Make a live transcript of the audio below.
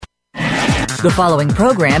The following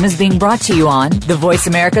program is being brought to you on the Voice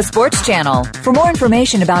America Sports Channel. For more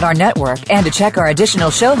information about our network and to check our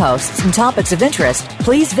additional show hosts and topics of interest,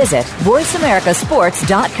 please visit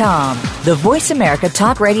voiceamericasports.com. The Voice America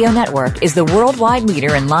Talk Radio Network is the worldwide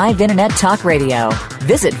leader in live Internet talk radio.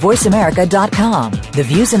 Visit voiceamerica.com. The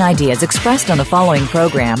views and ideas expressed on the following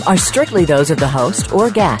program are strictly those of the host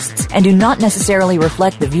or guests and do not necessarily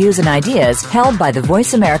reflect the views and ideas held by the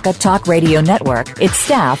Voice America Talk Radio Network, its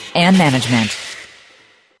staff, and management.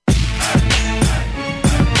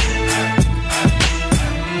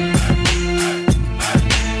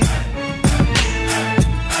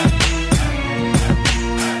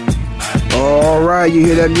 All right, you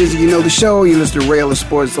hear that music, you know the show. You listen to Ellis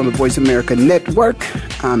Sports on the Voice America Network.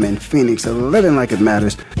 I'm in Phoenix, living like it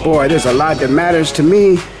matters. Boy, there's a lot that matters to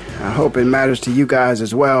me. I hope it matters to you guys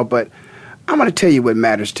as well, but I'm going to tell you what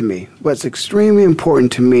matters to me. What's extremely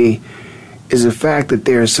important to me is the fact that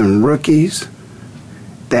there are some rookies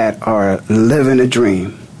that are living a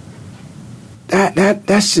dream.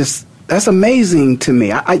 That's amazing to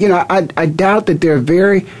me. I doubt that there are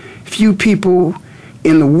very few people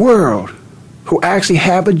in the world who actually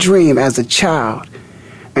have a dream as a child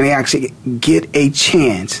and they actually get a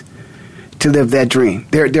chance to live that dream.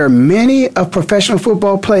 There are many of professional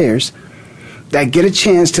football players that get a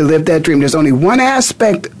chance to live that dream. There's only one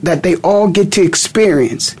aspect that they all get to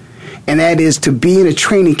experience, and that is to be in a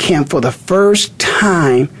training camp for the first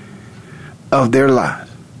time of their lives.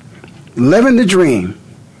 Living the dream,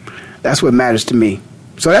 that's what matters to me.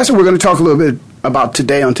 So that's what we're going to talk a little bit about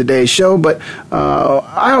today on today's show. But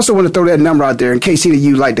I also want to throw that number out there in case either of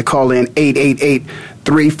you like to call in,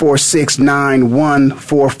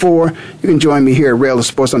 888-346-9144. You can join me here at Rail of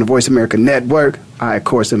Sports on the Voice America Network. I, of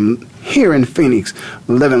course, am here in Phoenix,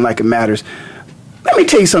 living like it matters. Let me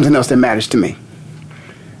tell you something else that matters to me.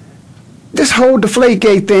 This whole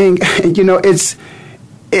Deflategate thing,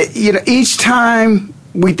 each time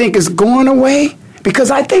we think it's going away,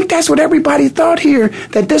 because I think that's what everybody thought here,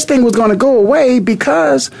 that this thing was going to go away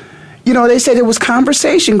because, they said there was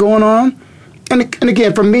conversation going on. And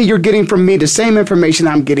again, from me, you're getting from me the same information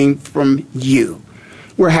I'm getting from you.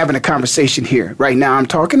 We're having a conversation here. Right now I'm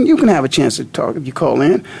talking. You can have a chance to talk if you call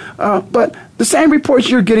in. But the same reports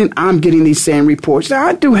you're getting, I'm getting these same reports. Now,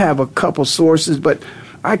 I do have a couple sources, but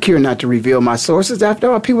I care not to reveal my sources.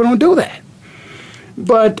 After all, people don't do that.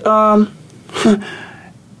 But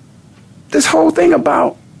this whole thing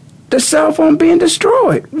about the cell phone being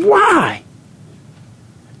destroyed. Why?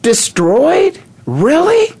 Destroyed?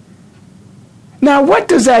 Really? Now, what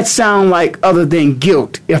does that sound like other than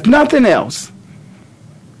guilt, if nothing else?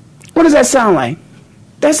 What does that sound like?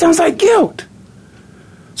 That sounds like guilt.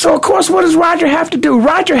 So, of course, what does Roger have to do?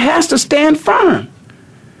 Roger has to stand firm.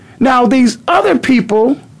 Now, these other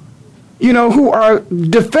people, who are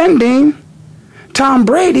defending Tom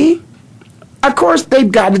Brady, of course,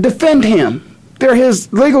 they've got to defend him. They're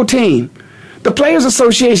his legal team. The Players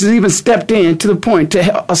Association has even stepped in to the point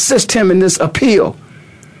to assist him in this appeal.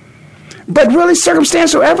 But really,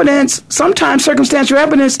 sometimes circumstantial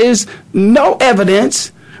evidence is no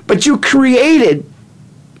evidence, but you created,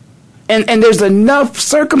 and there's enough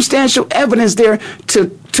circumstantial evidence there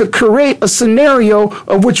to create a scenario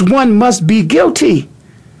of which one must be guilty.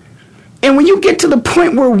 And when you get to the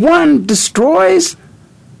point where one destroys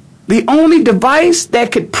the only device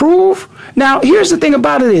that could prove, now here's the thing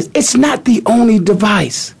about it is, it's not the only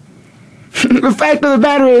device. The fact of the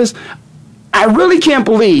matter is, I really can't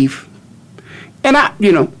believe, and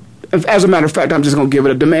as a matter of fact, I'm just going to give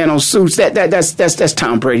it the man on suits. That's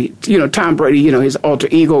Tom Brady. Tom Brady, his alter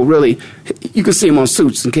ego, really, you can see him on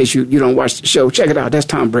Suits in case you don't watch the show. Check it out. That's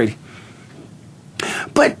Tom Brady.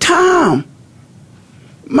 But Tom,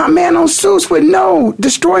 my man on Suits would know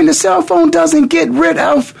destroying the cell phone doesn't get rid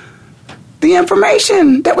of the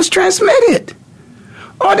information that was transmitted.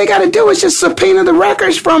 All they got to do is just subpoena the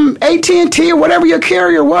records from AT&T or whatever your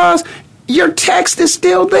carrier was. Your text is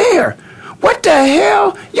still there. What the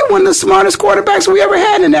hell? You're one of the smartest quarterbacks we ever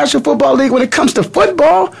had in the National Football League when it comes to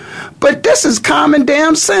football. But this is common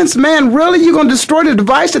damn sense, man. Really? You're going to destroy the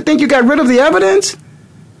device to think you got rid of the evidence?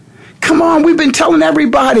 Come on, we've been telling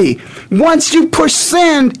everybody. Once you push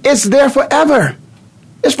send, it's there forever.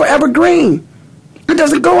 It's forever green. It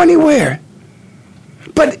doesn't go anywhere.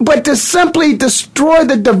 But to simply destroy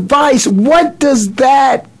the device, what does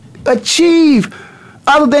that achieve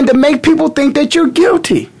other than to make people think that you're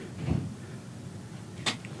guilty?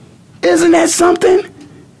 Isn't that something?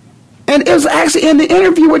 And it was actually in the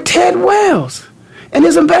interview with Ted Wells and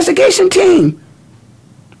his investigation team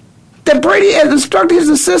that Brady had instructed his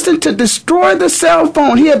assistant to destroy the cell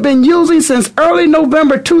phone he had been using since early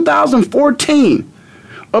November 2014.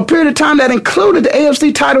 a period of time that included the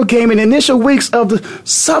AFC title game in the initial weeks of the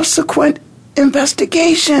subsequent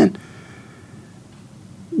investigation.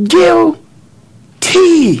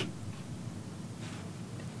 Guilty.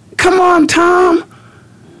 Come on, Tom.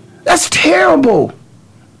 That's terrible.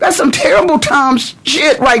 That's some terrible Tom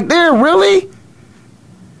shit right there, really.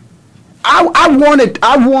 I wanted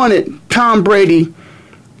Tom Brady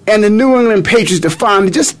and the New England Patriots to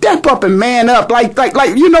finally just step up and man up. Like,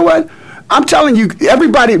 you know what? I'm telling you,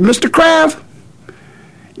 everybody, Mr. Kraft,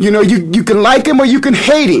 you know, you can like him or you can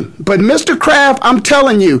hate him. But Mr. Kraft, I'm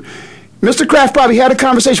telling you, Mr. Kraft probably had a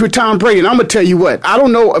conversation with Tom Brady, and I'm going to tell you what. I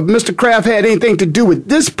don't know if Mr. Kraft had anything to do with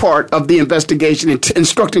this part of the investigation and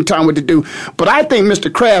instructing Tom what to do, but I think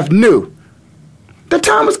Mr. Kraft knew that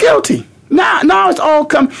Tom was guilty. Now it's all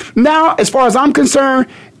come. Now, as far as I'm concerned,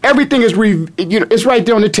 everything is it's right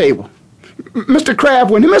there on the table. Mr.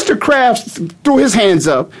 Kraft, when Mr. Kraft threw his hands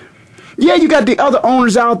up, yeah, you got the other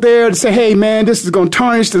owners out there to say, hey, man, this is going to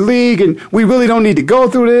tarnish the league, and we really don't need to go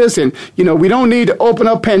through this, and, you know, we don't need to open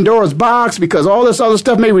up Pandora's box because all this other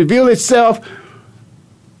stuff may reveal itself.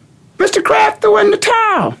 Mr. Kraft threw in the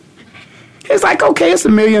towel. It's like, okay, it's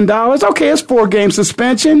 $1 million. Okay, it's 4-game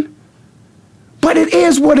suspension. But it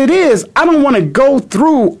is what it is. I don't want to go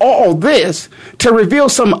through all this to reveal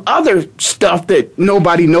some other stuff that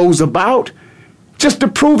nobody knows about just to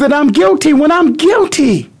prove that I'm guilty when I'm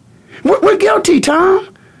guilty. We're guilty,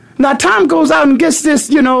 Tom. Now, Tom goes out and gets this,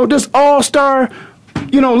 you know, this all-star,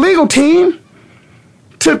 you know, legal team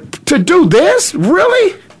to do this?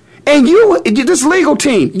 Really? And this legal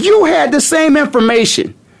team, you had the same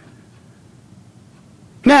information.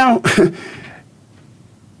 Now,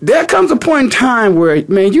 there comes a point in time where,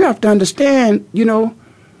 man, you have to understand, you know,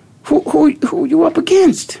 who you up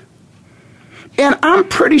against. And I'm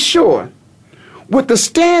pretty sure with the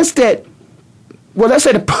stance that, well, let's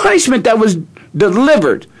say the punishment that was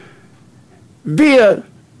delivered via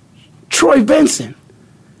Troy Vincent,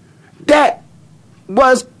 that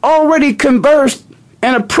was already conversed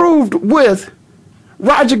and approved with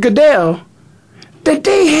Roger Goodell, that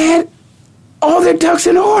they had all their ducks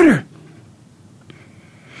in order.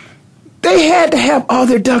 They had to have all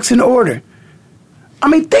their ducks in order. I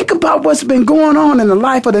mean, think about what's been going on in the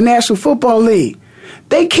life of the National Football League.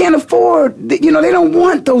 They can't afford, you know, they don't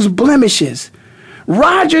want those blemishes.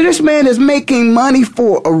 Roger, this man is making money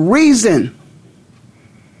for a reason.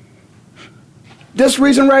 This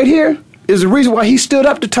reason right here is the reason why he stood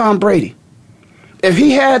up to Tom Brady. If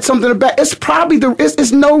he had something to back,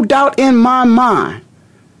 it's no doubt in my mind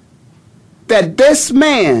that this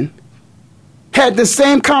man had the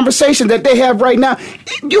same conversation that they have right now.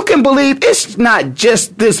 You can believe it's not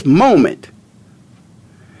just this moment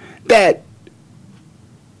that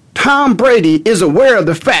Tom Brady is aware of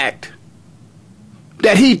the fact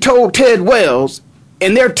that he told Ted Wells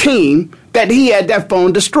and their team that he had that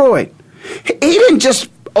phone destroyed. He didn't just,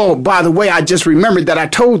 oh, by the way, I just remembered that I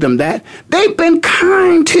told them that. They've been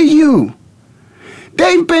kind to you.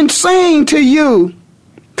 They've been saying to you,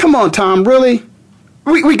 come on, Tom, really?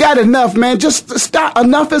 We got enough, man. Just stop.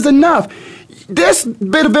 Enough is enough. This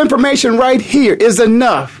bit of information right here is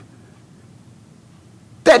enough.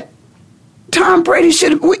 That Tom Brady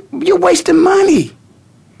you're wasting money.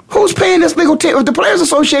 Who's paying this legal team? If the Players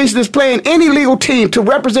Association is paying any legal team to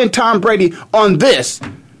represent Tom Brady on this,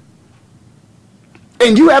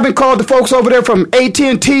 and you haven't called the folks over there from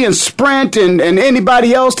AT&T and Sprint and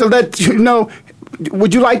anybody else to let you know,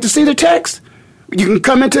 would you like to see the text? You can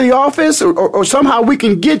come into the office or somehow we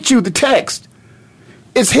can get you the text.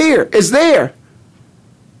 It's here. It's there.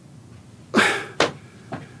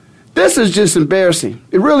 This is just embarrassing.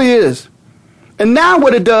 It really is. And now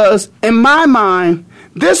what it does, in my mind,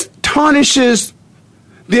 this tarnishes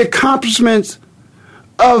the accomplishments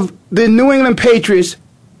of the New England Patriots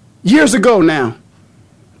years ago now.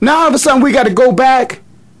 Now all of a sudden we got to go back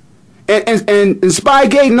and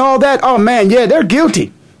Spygate and all that. Oh, man, yeah, they're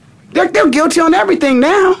guilty. They're guilty on everything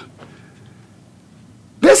now.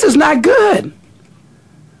 This is not good.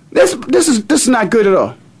 This is not good at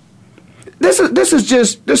all. This is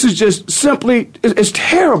just simply, it's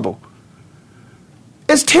terrible.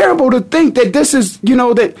 It's terrible to think that this is, you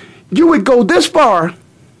know, that you would go this far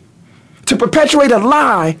to perpetuate a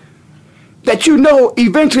lie that you know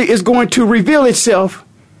eventually is going to reveal itself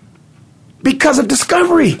because of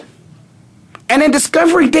discovery. And in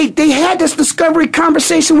discovery, they had this discovery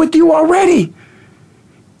conversation with you already.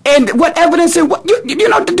 And what evidence and what do you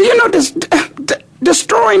know this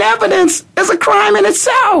destroying evidence is a crime in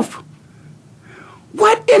itself.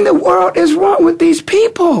 What in the world is wrong with these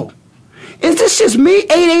people? Is this just me?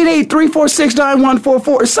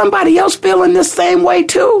 888-346-9144. Is somebody else feeling this same way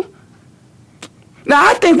too? Now,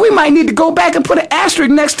 I think we might need to go back and put an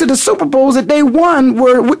asterisk next to the Super Bowls that they won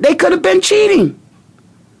where they could have been cheating.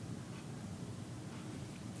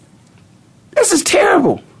 This is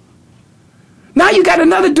terrible. Now you got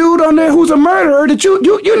another dude on there who's a murderer that you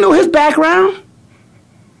knew his background.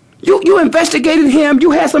 You investigated him.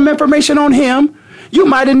 You had some information on him. You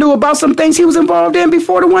might have knew about some things he was involved in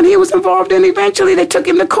before the one he was involved in. Eventually, they took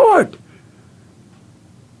him to court.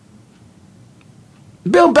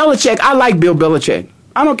 Bill Belichick, I like Bill Belichick.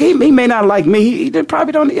 I don't care. He may not like me. He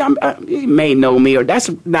probably don't. He may know me, or that's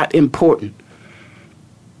not important.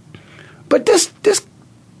 But this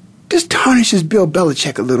tarnishes Bill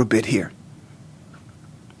Belichick a little bit here.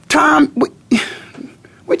 Tom,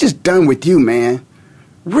 we're just done with you, man.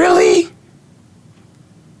 Really?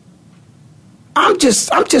 I'm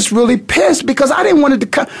just really pissed because I didn't want it to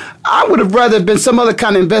come. I would have rather been some other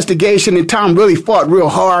kind of investigation, and Tom really fought real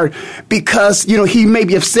hard because, he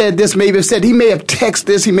maybe have said this, maybe have said, he may have texted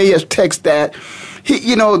this, he may have texted that.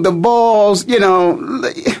 The balls,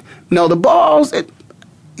 no, the balls,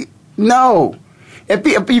 no.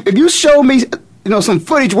 If you show me, some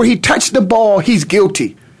footage where he touched the ball, he's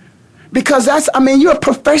guilty. Because you're a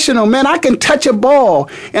professional, man. I can touch a ball,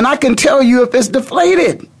 and I can tell you if it's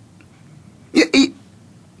deflated.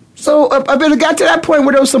 So if it got to that point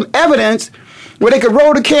where there was some evidence where they could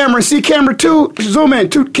roll the camera and see camera 2, zoom in,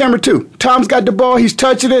 camera 2. Tom's got the ball, he's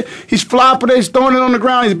touching it, he's flopping it, he's throwing it on the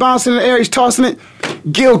ground, he's bouncing in the air, he's tossing it.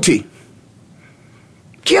 Guilty.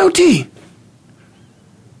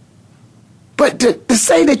 But to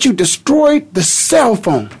say that you destroyed the cell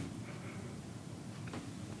phone,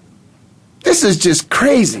 this is just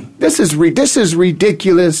crazy. This is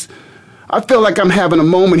ridiculous. I feel like I'm having a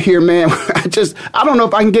moment here, man. I don't know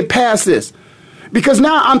if I can get past this. Because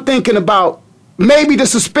now I'm thinking about maybe the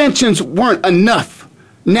suspensions weren't enough.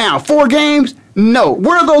 Now, 4 games? No.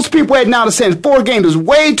 Where are those people at now that saying 4 games is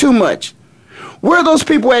way too much? Where are those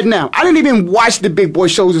people at now? I didn't even watch the big boy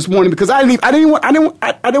shows this morning because I didn't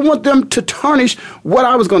want them to tarnish what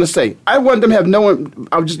I was going to say. I wanted them to have you're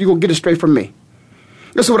going to get it straight from me.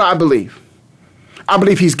 This is what I believe. I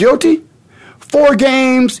believe he's guilty. 4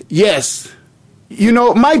 games, yes.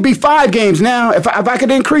 It might be 5 games now. If I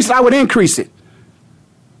could increase it, I would increase it.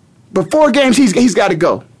 But 4 games, he's got to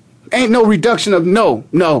go. Ain't no reduction of no.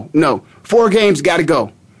 4 games, got to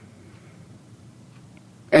go.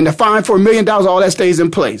 And the fine for $1 million, all that stays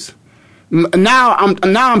in place. Now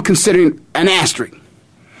I'm considering an asterisk.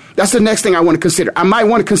 That's the next thing I want to consider. I might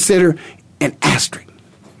want to consider an asterisk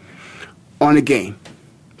on the game.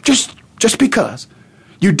 Just because.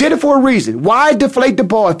 You did it for a reason. Why deflate the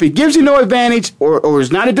ball? If it gives you no advantage or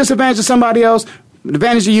is not a disadvantage to somebody else, an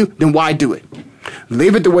advantage to you, then why do it?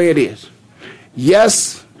 Leave it the way it is.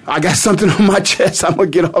 Yes, I got something on my chest I'm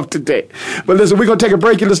going to get off today. But listen, we're going to take a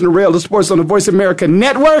break. You listen to Rail to Sports on the Voice America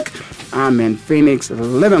Network. I'm in Phoenix,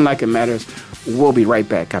 living like it matters. We'll be right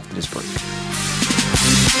back after this break.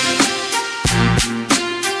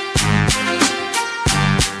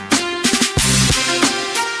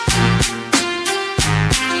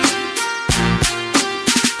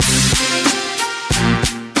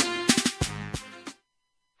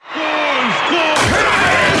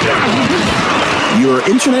 Your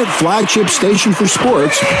internet flagship station for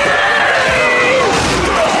sports.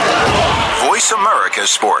 Voice America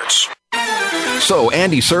Sports. So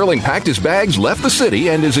Andy Serling packed his bags, left the city,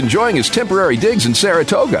 and is enjoying his temporary digs in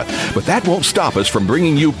Saratoga. But that won't stop us from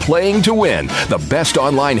bringing you Playing to Win, the best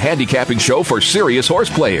online handicapping show for serious horse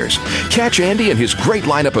players. Catch Andy and his great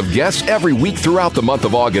lineup of guests every week throughout the month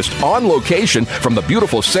of August on location from the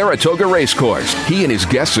beautiful Saratoga Racecourse. He and his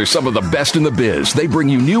guests are some of the best in the biz. They bring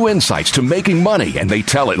you new insights to making money, and they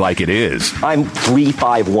tell it like it is. I'm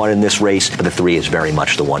 3-5-1 in this race, but the 3 is very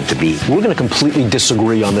much the one to beat. We're going to completely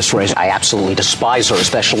disagree on this race. I absolutely despise her,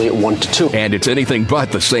 especially at 1-2. And it's anything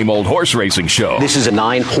but the same old horse racing show. This is a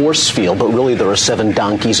 9-horse field, but really there are 7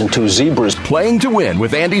 donkeys and 2 zebras. Playing to Win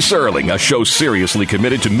with Andy Serling, a show seriously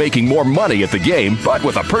committed to making more money at the game, but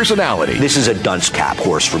with a personality. This is a dunce cap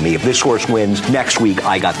horse for me. If this horse wins, next week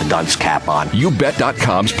I got the dunce cap on.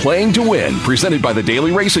 YouBet.com's Playing to Win, presented by the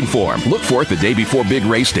Daily Racing Form. Look for it the day before big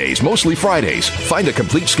race days, mostly Fridays. Find a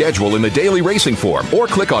complete schedule in the Daily Racing Form or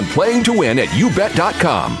click on Playing to Win at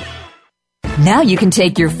YouBet.com. Now you can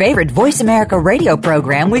take your favorite Voice America radio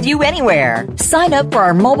program with you anywhere. Sign up for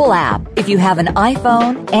our mobile app if you have an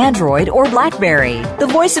iPhone, Android, or BlackBerry. The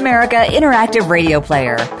Voice America Interactive Radio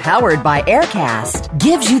Player, powered by Aircast,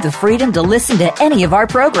 gives you the freedom to listen to any of our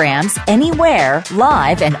programs, anywhere,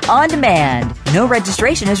 live and on demand. No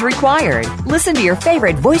registration is required. Listen to your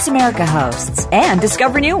favorite Voice America hosts and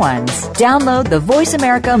discover new ones. Download the Voice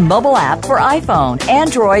America mobile app for iPhone,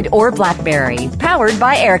 Android, or BlackBerry, powered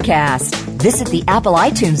by Aircast. Visit the Apple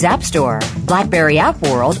iTunes App Store, BlackBerry App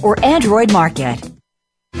World, or Android Market.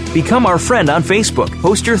 Become our friend on Facebook.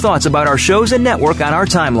 Post your thoughts about our shows and network on our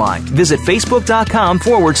timeline. Visit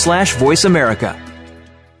Facebook.com/Voice America.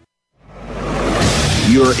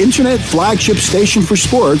 Your internet flagship station for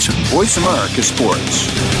sports, Voice America Sports.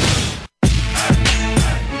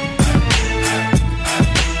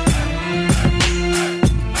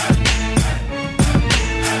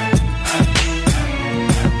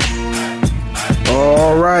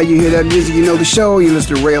 All right, you hear that music, you know the show. You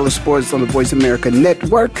listen to Ellis Sports on the Voice America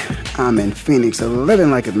Network. I'm in Phoenix,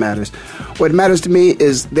 living like it matters. What matters to me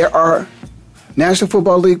is there are National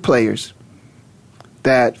Football League players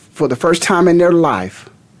that, for the first time in their life,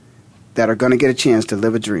 that are going to get a chance to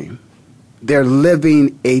live a dream. They're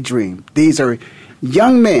living a dream. These are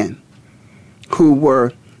young men who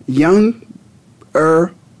were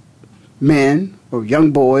younger men or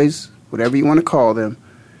young boys, whatever you want to call them,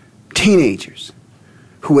 teenagers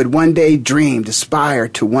who had one day dreamed,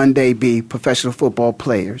 aspired to one day be professional football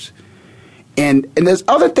players. And there's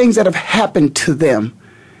other things that have happened to them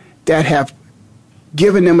that have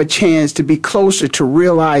given them a chance to be closer to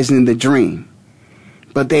realizing the dream.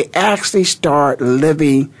 But they actually start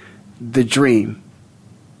living the dream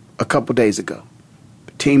a couple days ago.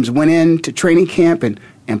 Teams went into training camp and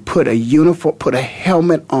put a uniform, put a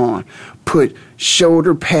helmet on, put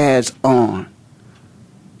shoulder pads on,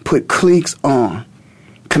 put cleats on,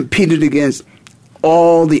 competed against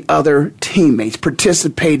all the other teammates,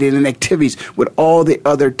 participated in activities with all the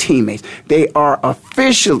other teammates. They are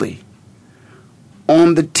officially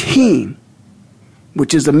on the team,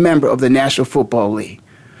 which is a member of the National Football League.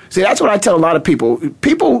 See, that's what I tell a lot of people.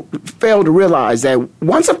 People fail to realize that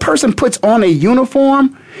once a person puts on a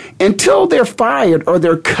uniform, until they're fired or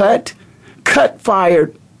they're cut,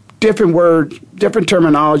 fired, different word, different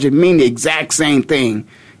terminology, mean the exact same thing.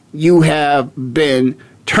 You have been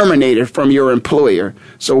terminated from your employer.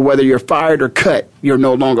 So whether you're fired or cut, you're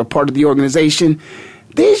no longer part of the organization.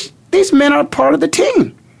 These men are part of the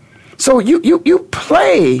team. So you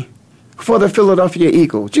play for the Philadelphia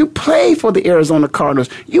Eagles. You play for the Arizona Cardinals.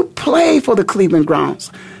 You play for the Cleveland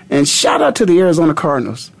Browns. And shout out to the Arizona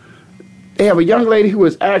Cardinals. They have a young lady who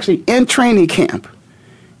is actually in training camp,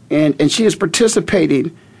 and she is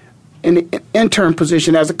participating in the intern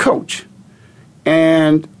position as a coach.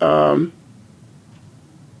 And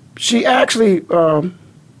she actually,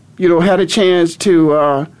 had a chance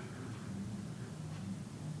to.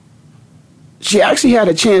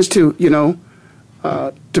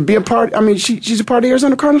 To be a part. I mean, she's a part of the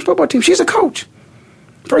Arizona Cardinals football team. She's a coach,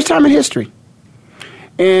 first time in history.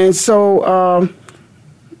 And so,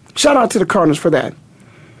 shout out to the Cardinals for that.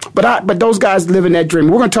 But those guys live in that dream.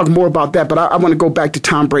 We're going to talk more about that, but I want to go back to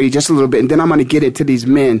Tom Brady just a little bit, and then I'm going to get into these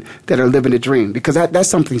men that are living the dream, because that's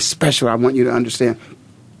something special I want you to understand.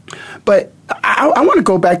 But I want to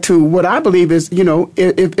go back to what I believe is,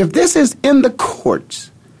 if this is in the courts,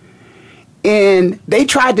 and they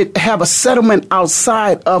tried to have a settlement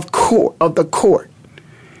outside of the court,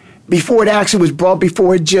 before it actually was brought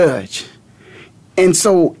before a judge. And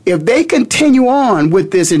so if they continue on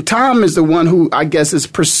with this, and Tom is the one who, I guess, is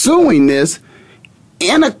pursuing this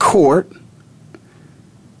in a court,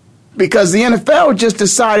 because the NFL just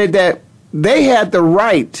decided that they had the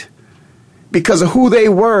right, because of who they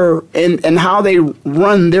were and how they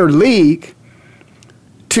run their league,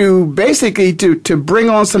 to basically to bring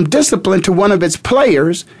on some discipline to one of its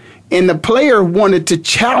players, and the player wanted to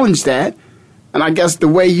challenge that. And I guess the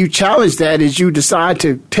way you challenge that is you decide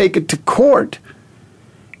to take it to court.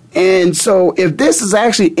 And so if this is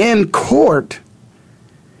actually in court,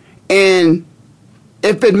 and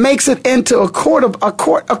if it makes it into a court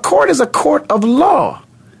is a court of law.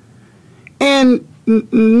 And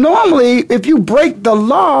normally, if you break the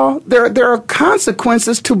law, there are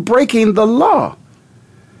consequences to breaking the law.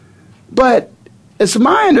 But it's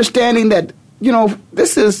my understanding that,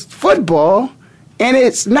 this is football, and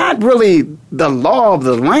it's not really the law of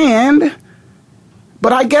the land.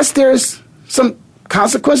 But I guess there's some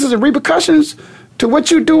consequences and repercussions to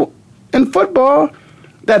what you do in football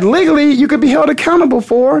that legally you could be held accountable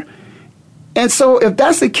for. And so if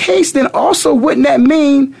that's the case, then also wouldn't that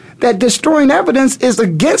mean that destroying evidence is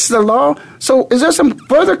against the law. So is there some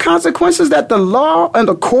further consequences that the law and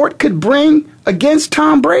the court could bring against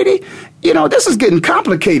Tom Brady? You know, this is getting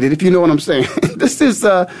complicated, if you know what I'm saying. This is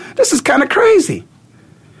kind of crazy.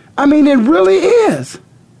 I mean, it really is.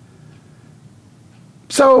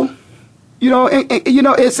 So,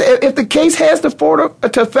 it's, if the case has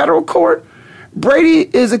to federal court, Brady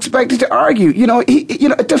is expected to argue,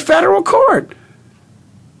 to federal court.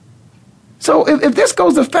 So if this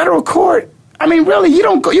goes to federal court, I mean, really, you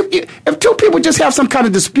don't go. If two people just have some kind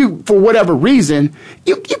of dispute for whatever reason,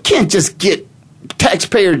 you can't just get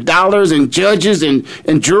taxpayer dollars and judges and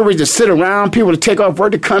juries to sit around, people to take off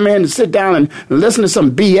work to come in and sit down and listen to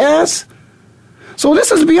some BS. So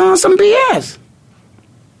this is beyond some BS.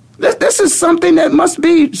 This is something that must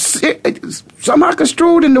be somehow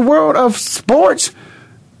construed in the world of sports,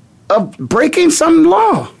 of breaking some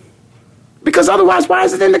law. Because otherwise, why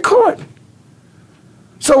is it in the court?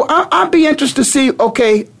 So I'd be interested to see,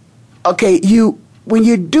 okay, when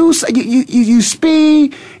you do, you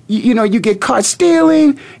speed, you get caught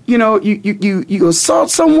stealing, you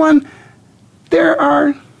assault someone, there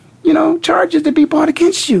are, charges to be brought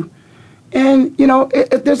against you. And,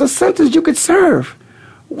 if there's a sentence you could serve.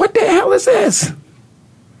 What the hell is this?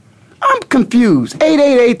 I'm confused.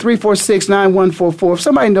 888-346-9144. If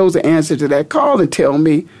somebody knows the answer to that, call and tell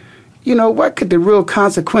me, what could the real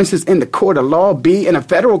consequences in the court of law be, in a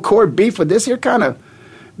federal court be for this here kind of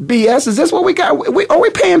BS? Is this what we got? Are we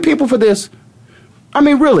paying people for this? I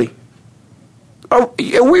mean, really? Are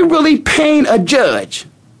we really paying a judge?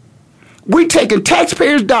 We taking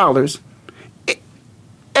taxpayers' dollars in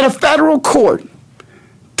a federal court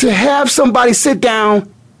to have somebody sit down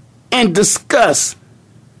and discuss,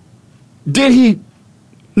 did he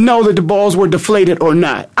know that the balls were deflated or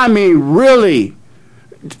not? I mean, really?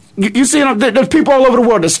 You see, there's people all over the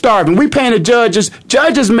world that are starving. We paying the judges.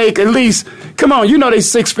 Judges make at least, come on, they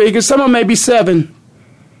 6 figures. Some of them may be 7.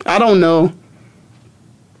 I don't know.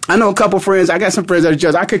 I know a couple friends. I got some friends that are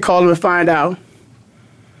judges. I could call them and find out.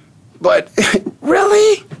 But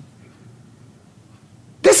really?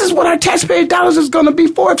 This is what our taxpayer dollars is going to be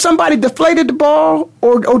for. If somebody deflated the ball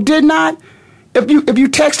or did not, if you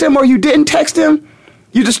text him or you didn't text him,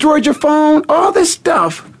 you destroyed your phone, all this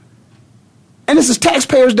stuff. And this is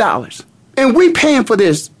taxpayers' dollars. And we paying for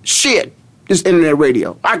this shit, this internet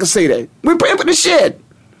radio. I can say that. We're paying for this shit.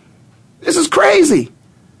 This is crazy.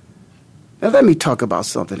 Now let me talk about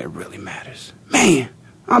something that really matters. Man,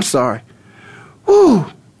 I'm sorry. Woo.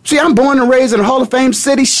 See, I'm born and raised in a Hall of Fame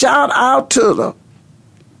city. Shout out to the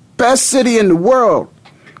best city in the world,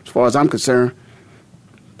 as far as I'm concerned,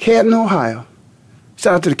 Canton, Ohio.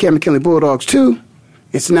 Shout out to the Kent McKinley Bulldogs, too.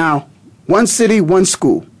 It's now one city, one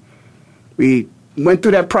school. We went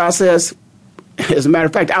through that process. As a matter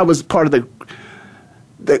of fact, I was part of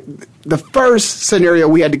the first scenario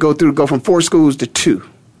we had to go through to go from 4 schools to 2.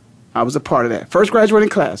 I was a part of that. First graduating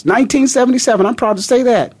class, 1977. I'm proud to say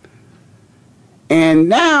that. And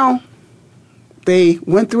now they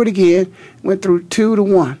went through it again, went through 2 to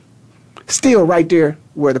 1. Still right there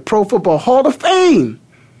where the Pro Football Hall of Fame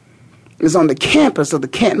is on the campus of the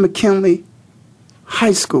Canton McKinley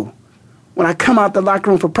High School. When I come out the locker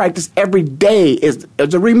room for practice every day is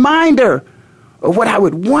a reminder of what I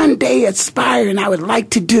would one day aspire and I would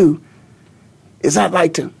like to do is I'd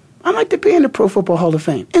like to be in the Pro Football Hall of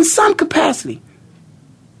Fame in some capacity.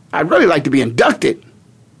 I'd really like to be inducted.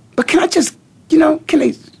 But can I just, can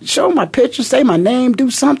they show my picture, say my name, do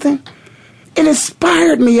something? It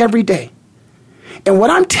inspired me every day. And what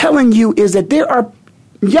I'm telling you is that there are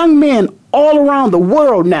young men all around the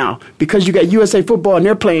world now, because you got USA Football and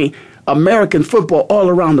they're playing American football all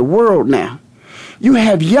around the world now. You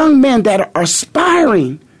have young men that are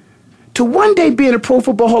aspiring to one day be in the Pro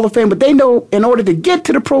Football Hall of Fame, but they know in order to get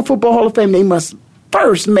to the Pro Football Hall of Fame, they must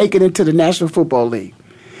first make it into the National Football League.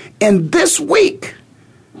 And this week,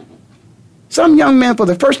 some young men, for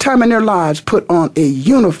the first time in their lives, put on a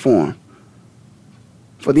uniform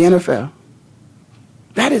for the NFL.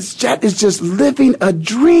 That is just living a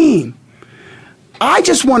dream. I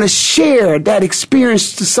just want to share that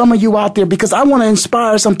experience to some of you out there because I want to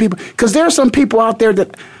inspire some people. Because there are some people out there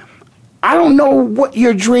that I don't know what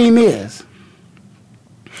your dream is.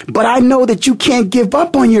 But I know that you can't give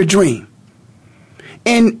up on your dream.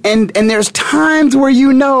 And there's times where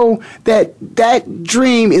you know that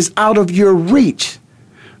dream is out of your reach.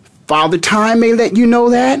 Father Time may let you know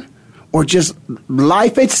that. Or just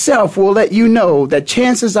life itself will let you know that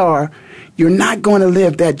chances are you're not going to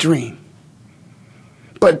live that dream.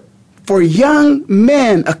 But for young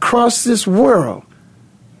men across this world,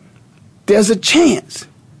 there's a chance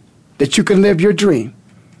that you can live your dream.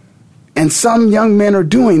 And some young men are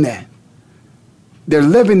doing that. They're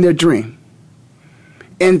living their dream.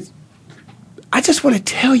 And I just want to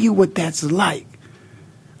tell you what that's like.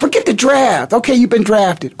 Forget the draft. Okay, you've been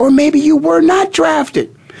drafted. Or maybe you were not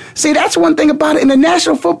drafted. See, that's one thing about it. In the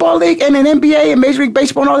National Football League and in NBA and Major League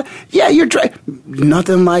Baseball and all that, yeah, you're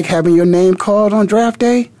nothing like having your name called on draft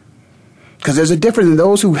day. Because there's a difference in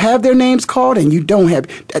those who have their names called and you don't have.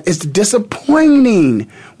 It's disappointing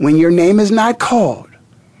when your name is not called.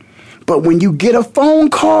 But when you get a phone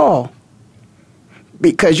call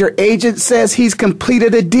because your agent says he's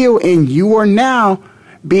completed a deal and you are now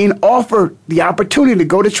being offered the opportunity to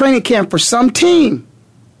go to training camp for some team.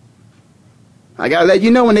 I got to let you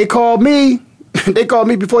know, when they called me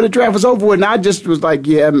before the draft was over with, and I just was like,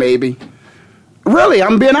 yeah, maybe. Really,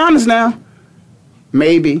 I'm being honest now.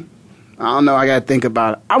 Maybe. I don't know. I got to think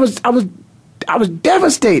about it. I was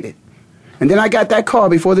devastated. And then I got that call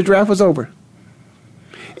before the draft was over.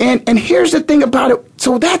 And here's the thing about it.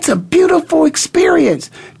 So that's a beautiful experience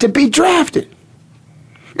to be drafted.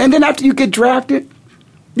 And then after you get drafted,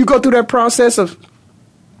 you go through that process of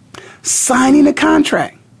signing a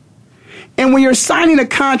contract. And when you're signing a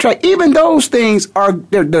contract, even those things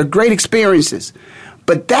they're great experiences.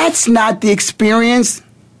 But that's not the experience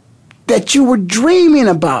that you were dreaming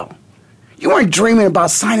about. You weren't dreaming about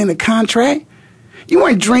signing a contract. You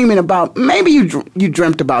weren't dreaming about, maybe you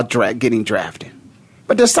dreamt about getting drafted.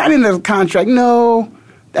 But the signing of the contract, no,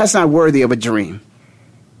 that's not worthy of a dream.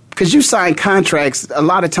 Because you sign contracts a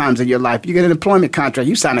lot of times in your life. You get an employment contract,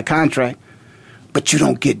 you sign a contract, but you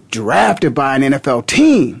don't get drafted by an NFL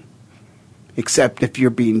team, except if you're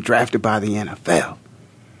being drafted by the NFL.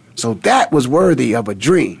 So that was worthy of a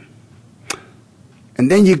dream.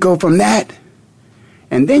 And then you go from that,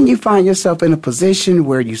 and then you find yourself in a position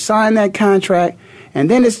where you sign that contract, and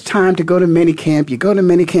then it's time to go to minicamp. You go to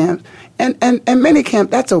minicamp, and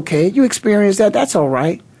minicamp, that's okay. You experience that, that's all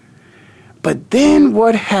right. But then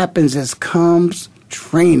what happens is comes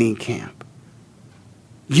training camp.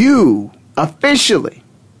 You officially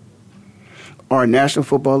are a National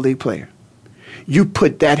Football League player. You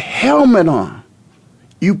put that helmet on.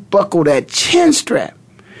 You buckle that chin strap.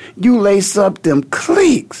 You lace up them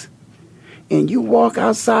cleats. And you walk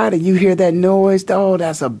outside and you hear that noise. Oh,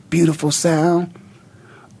 that's a beautiful sound.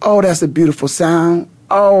 Oh, that's a beautiful sound.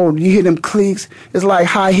 Oh, you hear them cleats. It's like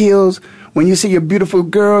high heels. When you see your beautiful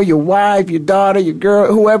girl, your wife, your daughter, your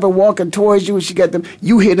girl, whoever walking towards you, and she got them,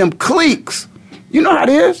 you hear them cleats. You know how it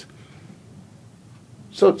is.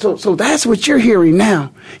 So that's what you're hearing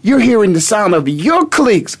now. You're hearing the sound of your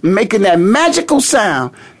cleats making that magical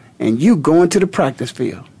sound, and you going to the practice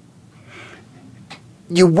field.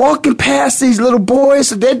 You're walking past these little boys,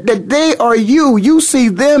 so that they are you. You see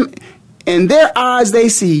them. In their eyes, they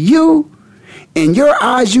see you. In your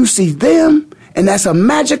eyes, you see them. And that's a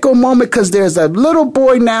magical moment because there's a little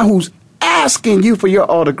boy now who's asking you for your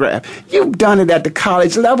autograph. You've done it at the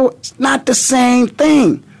college level. It's not the same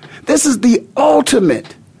thing. This is the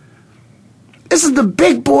ultimate. This is the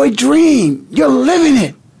big boy dream. You're living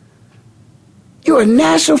it. You're a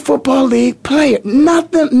National Football League player.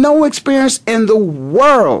 No experience in the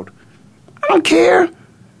world. I don't care.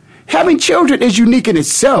 Having children is unique in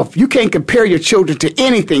itself. You can't compare your children to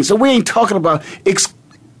anything. So we ain't talking about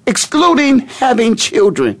excluding having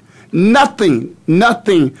children. Nothing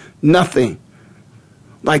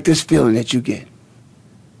like this feeling that you get.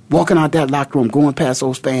 Walking out that locker room, going past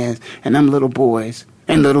those fans and them little boys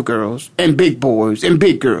and little girls and big boys and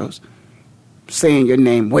big girls saying your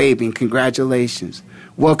name, waving, congratulations,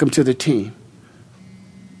 welcome to the team.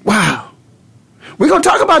 Wow. We're going to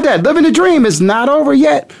talk about that. Living the dream is not over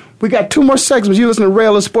yet. We got 2 more segments. You listen to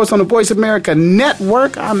Rail of Sports on the Voice America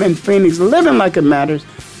Network. I'm in Phoenix, living like it matters.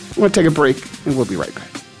 We're going to take a break, and we'll be right back.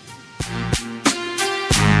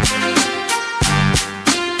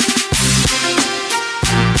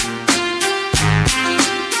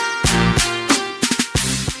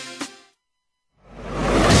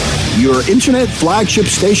 Your internet flagship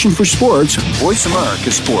station for sports. Voice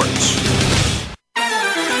America Sports.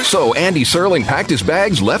 So Andy Serling packed his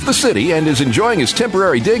bags, left the city, and is enjoying his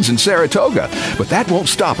temporary digs in Saratoga. But that won't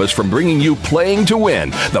stop us from bringing you Playing to Win,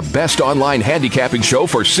 the best online handicapping show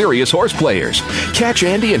for serious horse players. Catch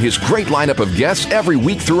Andy and his great lineup of guests every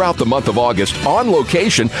week throughout the month of August on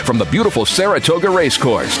location from the beautiful Saratoga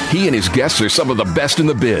Racecourse. He and his guests are some of the best in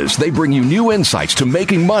the biz. They bring you new insights to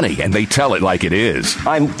making money, and they tell it like it is.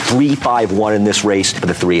 I'm 3-5-1 in this race, but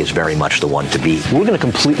the 3 is very much the one to beat. We're going to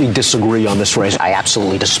completely disagree on this race. I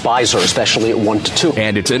absolutely despise despise her, especially at 1 to 2.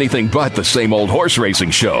 And it's anything but the same old horse racing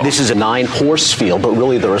show. This is a 9-horse field, but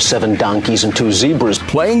really there are 7 donkeys and 2 zebras.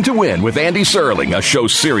 Playing to Win with Andy Serling, a show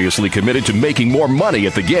seriously committed to making more money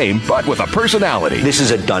at the game, but with a personality. This is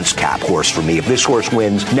a dunce cap horse for me. If this horse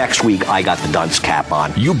wins, next week I got the dunce cap on.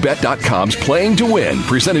 YouBet.com's Playing to Win,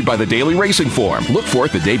 presented by the Daily Racing Form. Look for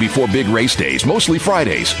it the day before big race days, mostly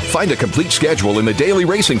Fridays. Find a complete schedule in the Daily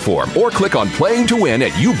Racing Form or click on Playing to Win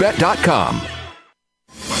at YouBet.com.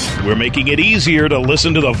 We're making it easier to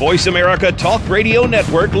listen to the Voice America Talk Radio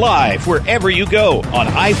Network live wherever you go on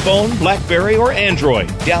iPhone, BlackBerry, or Android.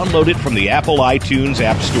 Download it from the Apple iTunes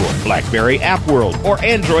App Store, BlackBerry App World, or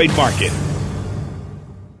Android Market.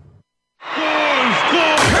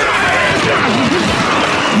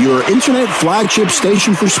 Your internet flagship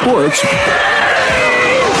station for sports.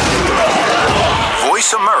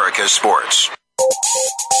 Voice America Sports.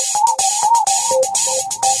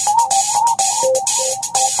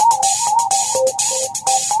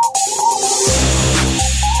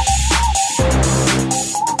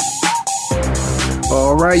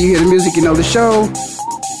 All right, you hear the music, you know the show.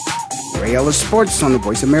 Ray Ellis Sports on the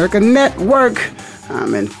Voice America Network.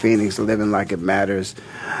 I'm in Phoenix, living like it matters.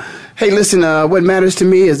 Hey, listen, what matters to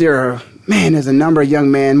me is there's a number of young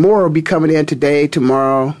men. More will be coming in today,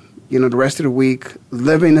 tomorrow, the rest of the week,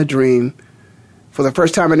 living a dream. For the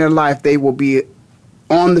first time in their life, they will be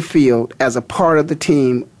on the field as a part of the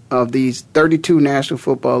team of these 32 National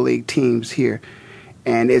Football League teams here.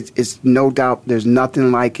 And it's no doubt there's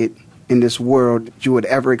nothing like it in this world that you would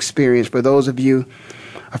ever experience. For those of you,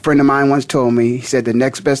 a friend of mine once told me, he said the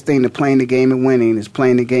next best thing to playing the game and winning is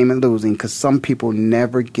playing the game and losing, because some people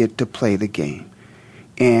never get to play the game.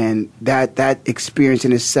 And that experience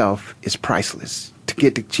in itself is priceless, to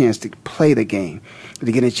get the chance to play the game,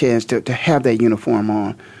 to get a chance to have that uniform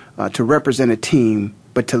on, to represent a team,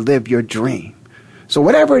 but to live your dream. So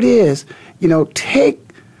whatever it is,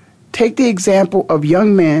 take the example of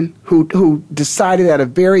young men who decided at a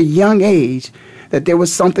very young age that there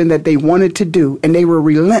was something that they wanted to do, and they were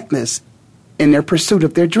relentless in their pursuit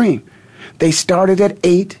of their dream. They started at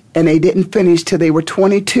 8, and they didn't finish till they were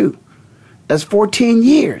 22. That's 14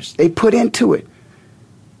 years they put into it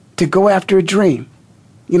to go after a dream.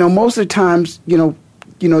 Most of the times,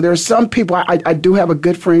 there are some people, I do have a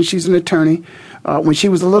good friend, she's an attorney. When she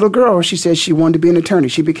was a little girl, she said she wanted to be an attorney.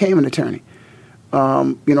 She became an attorney.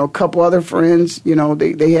 A couple other friends,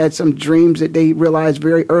 they had some dreams that they realized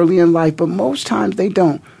very early in life, but most times they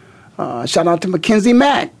don't. Shout out to Mackenzie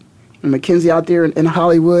Mack. And Mackenzie out there in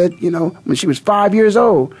Hollywood, when she was 5 years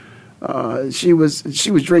old, she was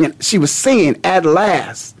singing At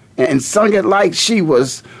Last, and sung it like she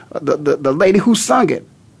was the lady who sung it.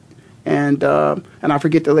 And I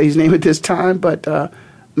forget the lady's name at this time, but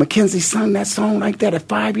Mackenzie sung that song like that at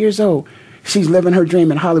 5 years old. She's living her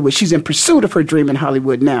dream in Hollywood. She's in pursuit of her dream in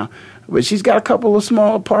Hollywood now. But she's got a couple of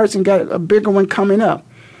small parts and got a bigger one coming up.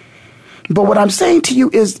 But what I'm saying to you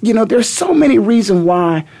is, there's so many reasons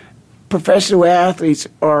why professional athletes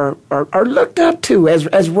are looked up to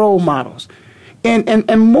as role models.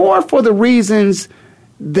 And more for the reasons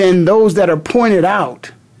than those that are pointed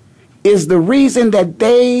out is the reason that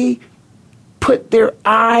they put their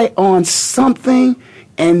eye on something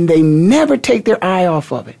and they never take their eye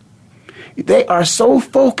off of it. They are so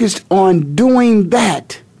focused on doing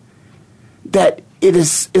that it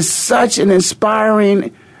is such an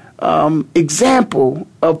inspiring example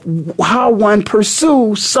of how one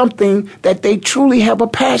pursues something that they truly have a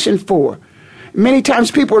passion for. Many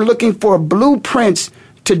times people are looking for blueprints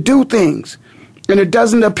to do things, and there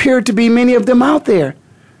doesn't appear to be many of them out there.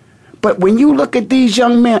 But when you look at these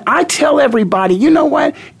young men, I tell everybody, you know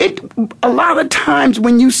what? A lot of times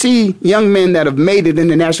when you see young men that have made it in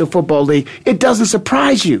the National Football League, it doesn't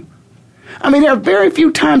surprise you. I mean, there are very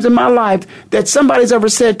few times in my life that somebody's ever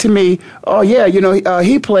said to me, oh, yeah,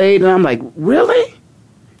 he played. And I'm like, really?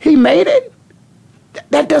 He made it?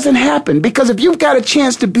 That doesn't happen. Because if you've got a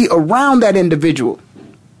chance to be around that individual,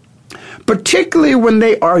 particularly when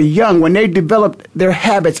they are young, when they develop their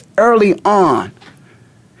habits early on,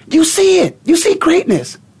 you see it. You see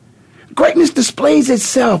greatness. Greatness displays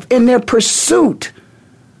itself in their pursuit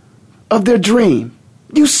of their dream.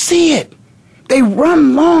 You see it. They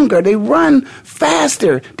run longer. They run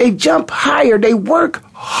faster. They jump higher. They work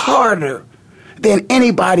harder than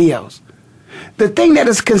anybody else. The thing that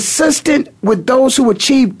is consistent with those who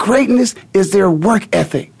achieve greatness is their work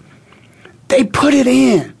ethic. They put it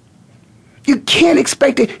in. You can't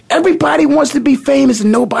expect it. Everybody wants to be famous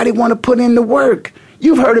and nobody want to put in the work.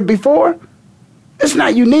 You've heard it before. It's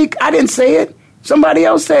not unique. I didn't say it. Somebody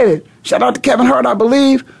else said it. Shout out to Kevin Hart, I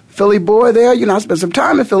believe. Philly boy there. I spent some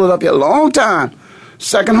time in Philadelphia, a long time.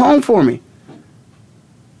 second home for me.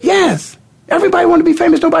 Yes, everybody want to be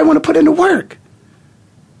famous. Nobody want to put in the work.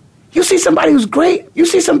 You see somebody who's great. You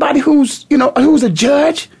see somebody who's a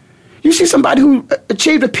judge. You see somebody who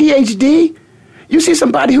achieved a PhD. You see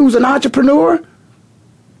somebody who's an entrepreneur.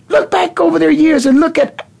 Look back over their years and look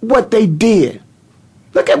at what they did.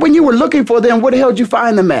 Look at when you were looking for them, where the hell did you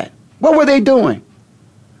find them at? What were they doing?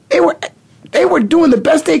 They were doing the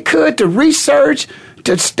best they could to research,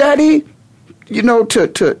 to study,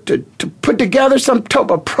 to put together some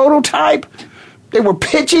type of prototype. They were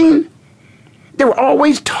pitching. They were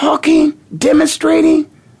always talking, demonstrating.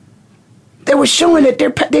 They were showing that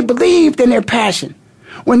they believed in their passion.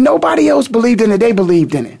 When nobody else believed in it, they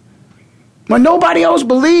believed in it. When nobody else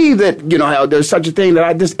believed that, how there's such a thing,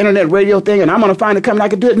 this internet radio thing, and I'm going to find a company I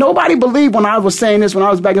can do it. Nobody believed when I was saying this when I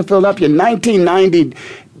was back in Philadelphia in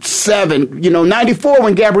 1997, 94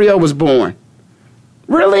 when Gabrielle was born.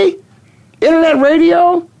 Really? Internet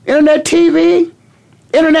radio? Internet TV?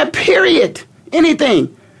 Internet period?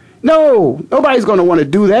 Anything? No, nobody's going to want to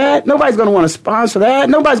do that. Nobody's going to want to sponsor that.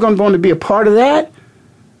 Nobody's going to want to be a part of that.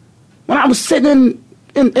 When I was sitting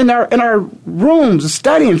in our rooms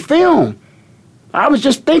studying film, I was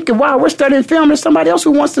just thinking, wow, we're studying film. There's somebody else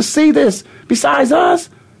who wants to see this besides us.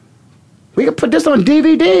 We could put this on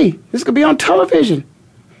DVD. This could be on television.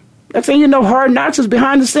 Next thing you know, Hard Knocks is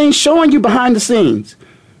behind the scenes, showing you behind the scenes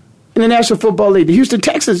in the National Football League. The Houston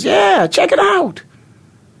Texans, yeah, check it out.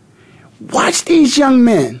 Watch these young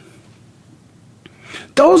men.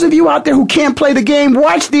 Those of you out there who can't play the game,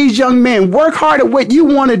 watch these young men. Work hard at what you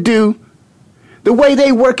want to do, the way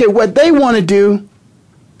they work at what they want to do,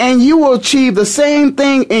 and you will achieve the same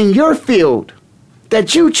thing in your field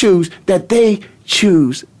that you choose, that they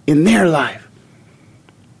choose in their life.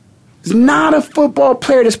 It's not a football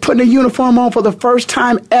player that's putting a uniform on for the first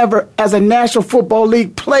time ever as a National Football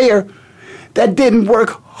League player that didn't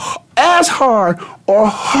work as hard or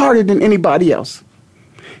harder than anybody else.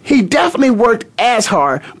 He definitely worked as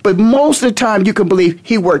hard, but most of the time you can believe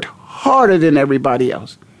he worked harder than everybody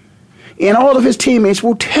else. And all of his teammates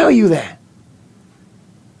will tell you that.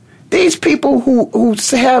 These people who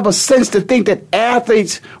have a sense to think that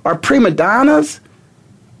athletes are prima donnas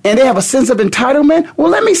and they have a sense of entitlement, well,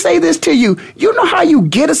 let me say this to you. You know how you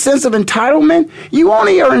get a sense of entitlement? You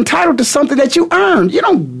only are entitled to something that you earned. You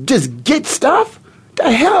don't just get stuff. The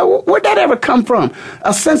hell, where'd that ever come from?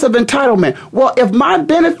 A sense of entitlement. Well, if my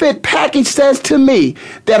benefit package says to me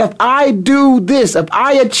that if I do this, if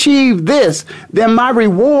I achieve this, then my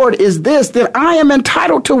reward is this, then I am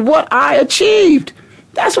entitled to what I achieved.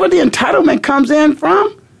 That's where the entitlement comes in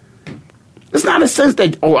from. It's not a sense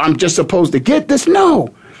that, I'm just supposed to get this.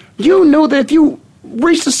 No. You know that if you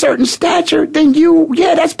reach a certain stature, then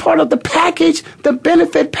that's part of the package, the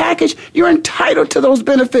benefit package. You're entitled to those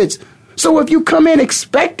benefits. So if you come in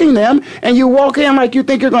expecting them and you walk in like you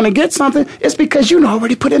think you're going to get something, it's because you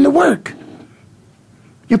already put in the work.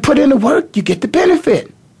 You put in the work, you get the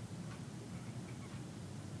benefit.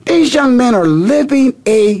 These young men are living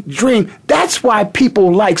a dream. That's why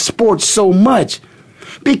people like sports so much,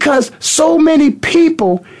 because so many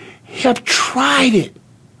people have tried it.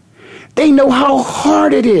 They know how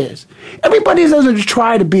hard it is. Everybody doesn't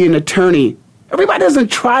try to be an attorney. Everybody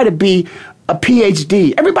doesn't try to be a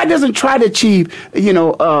PhD. Everybody doesn't try to achieve, a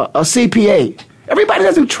CPA. Everybody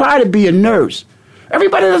doesn't try to be a nurse.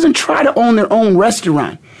 Everybody doesn't try to own their own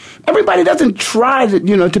restaurant. Everybody doesn't try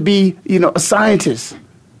to be, a scientist.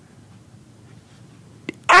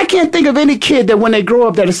 I can't think of any kid that when they grow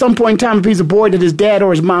up that at some point in time, if he's a boy, that his dad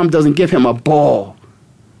or his mom doesn't give him a ball.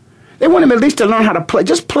 They want him at least to learn how to play.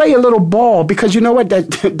 Just play a little ball, because you know what?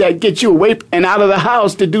 That gets you away and out of the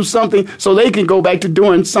house to do something so they can go back to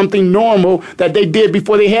doing something normal that they did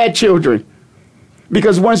before they had children.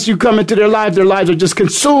 Because once you come into their lives are just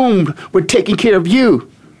consumed with taking care of you.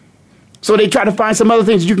 So they try to find some other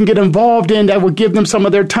things you can get involved in that will give them some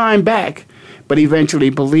of their time back. But eventually,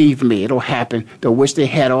 believe me, it'll happen. They'll wish they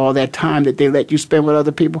had all that time that they let you spend with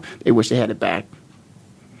other people. They wish they had it back.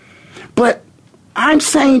 But I'm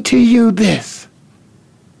saying to you this.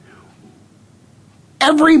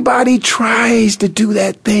 Everybody tries to do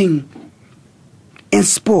that thing in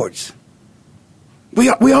sports.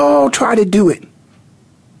 We all try to do it.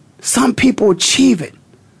 Some people achieve it.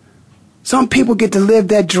 Some people get to live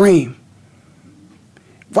that dream.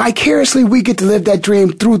 Vicariously, we get to live that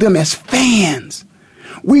dream through them as fans.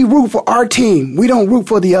 We root for our team. We don't root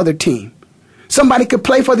for the other team. Somebody could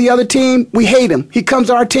play for the other team. We hate him. He comes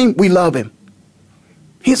to our team. We love him.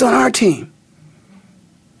 He's on our team.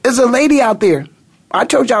 There's a lady out there. I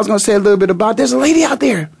told you I was going to say a little bit about. There's a lady out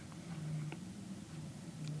there.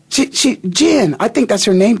 Jen, I think that's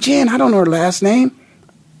her name. Jen, I don't know her last name.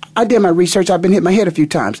 I did my research. I've been hit my head a few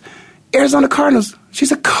times. Arizona Cardinals,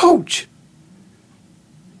 she's a coach.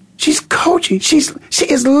 She's coaching. She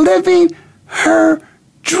is living her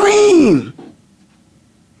dream.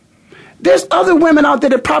 There's other women out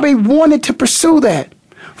there that probably wanted to pursue that.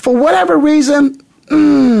 For whatever reason,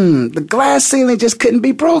 the glass ceiling just couldn't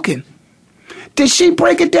be broken. Did she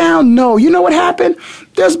break it down? No. You know what happened?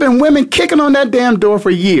 There's been women kicking on that damn door for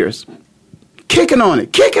years. Kicking on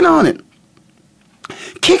it. Kicking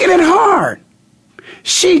it hard.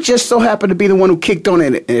 She just so happened to be the one who kicked on it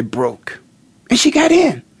and it broke. And she got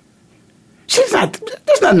in.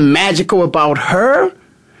 There's nothing magical about her.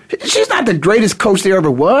 She's not the greatest coach there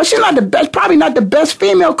ever was. She's not the best, probably not the best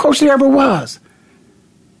female coach there ever was.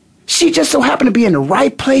 She just so happened to be in the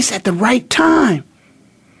right place at the right time.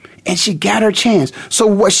 And she got her chance. So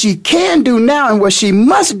what she can do now and what she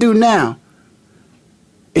must do now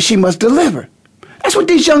is she must deliver. That's what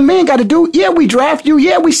these young men got to do. Yeah, we draft you.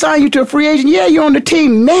 Yeah, we sign you to a free agent. Yeah, you're on the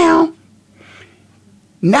team now.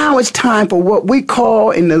 Now it's time for what we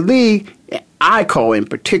call in the league, I call in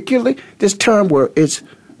particular, this term where it's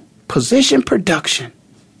position production.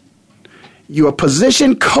 You're a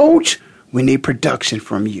position coach, we need production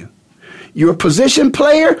from you. You're a position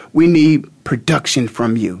player, we need production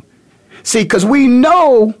from you. See, because we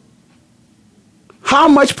know how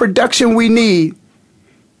much production we need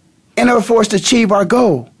in order for us to achieve our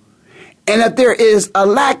goal. And if there is a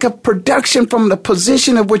lack of production from the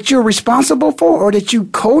position of what you're responsible for, or that you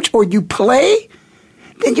coach or you play,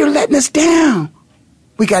 then you're letting us down.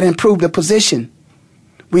 We got to improve the position.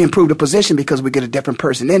 We improve the position because we get a different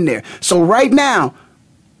person in there. So right now,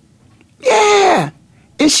 yeah,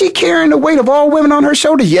 is she carrying the weight of all women on her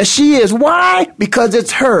shoulders? Yes, she is. Why? Because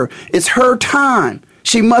it's her. It's her time.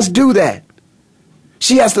 She must do that.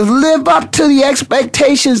 She has to live up to the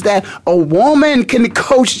expectations that a woman can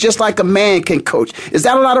coach just like a man can coach. Is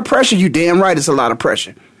that a lot of pressure? You damn right it's a lot of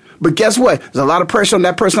pressure. But guess what? There's a lot of pressure on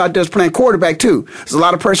that person out there that's playing quarterback, too. There's a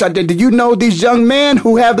lot of pressure out there. Do you know these young men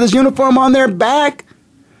who have this uniform on their back,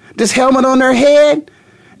 this helmet on their head?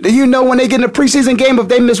 Do you know when they get in a preseason game, if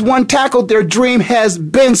they miss one tackle, their dream has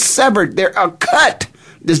been severed. They're cut.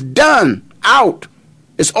 It's done. Out.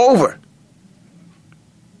 It's over.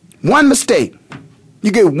 One mistake.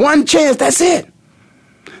 You get one chance. That's it.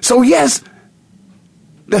 So, yes,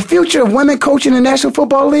 the future of women coaching in the National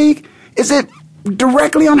Football League, is it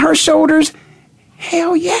directly on her shoulders?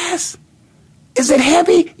 Hell yes. Is it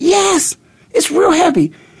heavy? Yes. It's real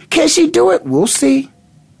heavy. Can she do it? We'll see.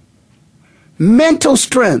 Mental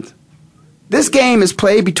strength. This game is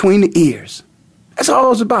played between the ears. That's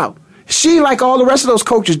all it's about. She, like all the rest of those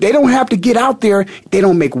coaches, they don't have to get out there. They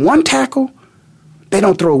don't make one tackle. They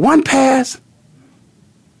don't throw one pass.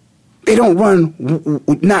 They don't run,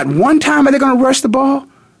 not one time are they going to rush the ball.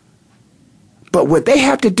 But what they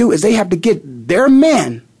have to do is they have to get their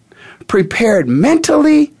men prepared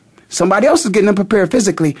mentally. Somebody else is getting them prepared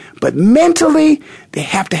physically, but mentally, they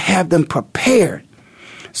have to have them prepared.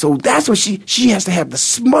 So that's what she has to have the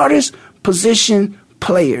smartest position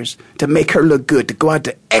players to make her look good, to go out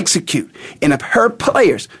to execute. And if her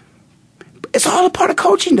players, it's all a part of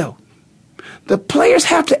coaching though. The players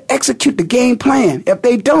have to execute the game plan. If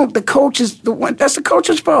they don't, the coach is the one. That's the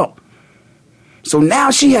coach's fault. So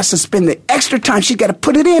now she has to spend the extra time. She got to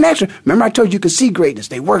put it in extra. Remember I told you could see greatness.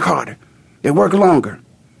 They work harder. They work longer.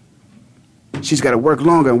 She's got to work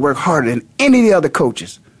longer and work harder than any of the other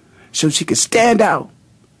coaches so she can stand out,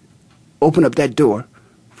 open up that door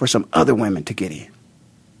for some other women to get in.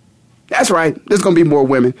 That's right. There's going to be more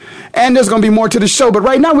women. And there's going to be more to the show. But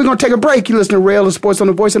right now, we're going to take a break. You listen to Rail of Sports on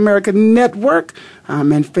the Voice America Network.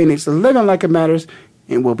 I'm in Phoenix, living like it matters.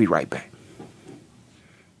 And we'll be right back.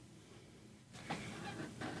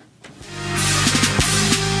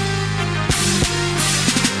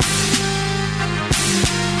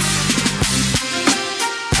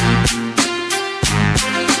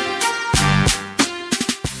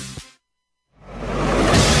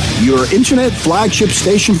 Your internet flagship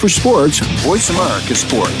station for sports, Voice America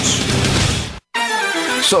Sports.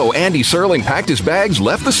 So Andy Serling packed his bags,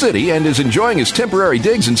 left the city, and is enjoying his temporary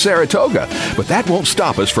digs in Saratoga. But that won't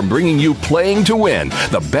stop us from bringing you Playing to Win,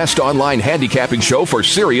 the best online handicapping show for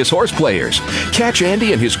serious horse players. Catch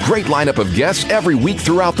Andy and his great lineup of guests every week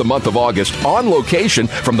throughout the month of August on location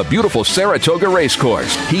from the beautiful Saratoga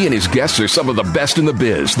Racecourse. He and his guests are some of the best in the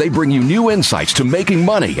biz. They bring you new insights to making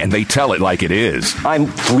money, and they tell it like it is. I'm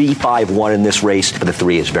 3-5-1 in this race, but the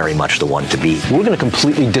 3 is very much the one to beat. We're going to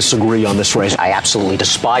completely disagree on this race. I absolutely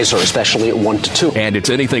despise despise her, especially at 1 to 2. And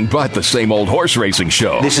it's anything but the same old horse racing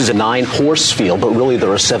show. This is a 9-horse field, but really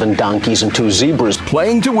there are 7 donkeys and 2 zebras.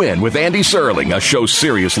 Playing to Win with Andy Serling, a show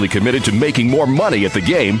seriously committed to making more money at the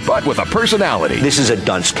game, but with a personality. This is a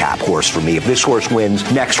dunce cap horse for me. If this horse wins,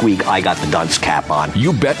 next week I got the dunce cap on.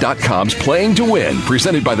 YouBet.com's Playing to Win,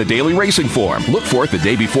 presented by the Daily Racing Form. Look for it the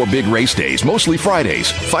day before big race days, mostly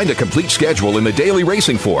Fridays. Find a complete schedule in the Daily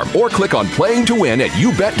Racing Form or click on Playing to Win at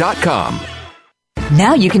YouBet.com.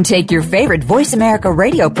 Now you can take your favorite Voice America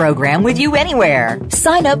radio program with you anywhere.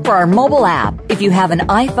 Sign up for our mobile app if you have an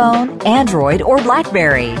iPhone, Android, or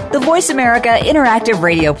BlackBerry. The Voice America Interactive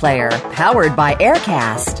Radio Player, powered by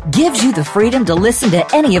Aircast, gives you the freedom to listen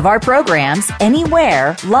to any of our programs,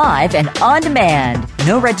 anywhere, live and on demand.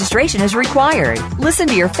 No registration is required. Listen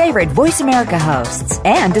to your favorite Voice America hosts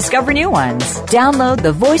and discover new ones. Download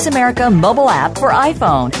the Voice America mobile app for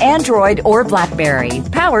iPhone, Android, or BlackBerry,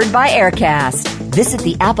 powered by Aircast. Visit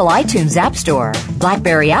the Apple iTunes App Store,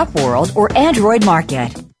 BlackBerry App World, or Android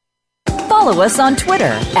Market. Follow us on Twitter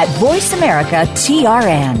at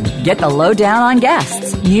VoiceAmericaTRN. Get the lowdown on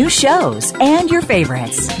guests, new shows, and your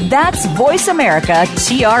favorites. That's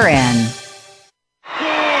VoiceAmericaTRN.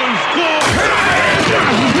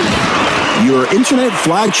 Your internet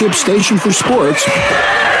flagship station for sports.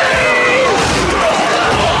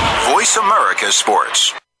 Voice America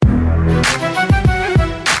Sports.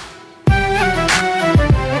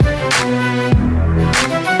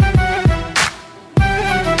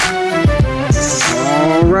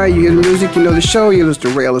 All right, you hear the music, you know the show. You listen to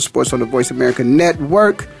Ray Ellis Sports on the Voice America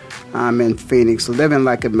Network. I'm in Phoenix, living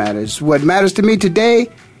like it matters. What matters to me today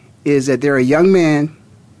is that there are young men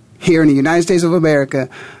here in the United States of America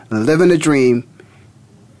living a dream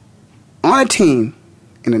on a team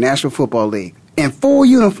in the National Football League in full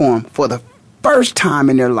uniform for the first time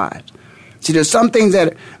in their lives. See, there's some things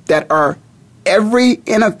that are every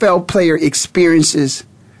NFL player experiences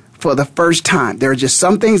for the first time. There are just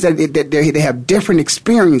some things that they have different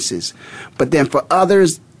experiences, but then for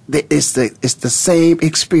others, it's the same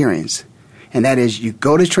experience, and that is you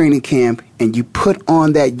go to training camp and you put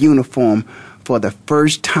on that uniform for the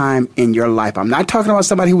first time in your life. I'm not talking about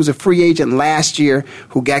somebody who was a free agent last year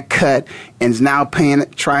who got cut and is now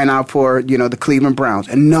trying out for the Cleveland Browns.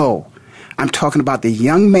 And no, I'm talking about the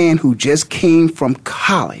young man who just came from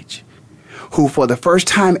college, who for the first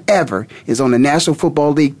time ever is on the National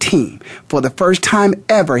Football League team. For the first time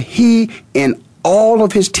ever, he and all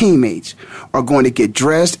of his teammates are going to get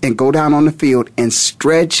dressed and go down on the field and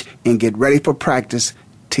stretch and get ready for practice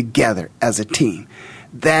together as a team.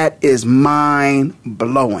 That is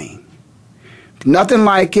mind-blowing. Nothing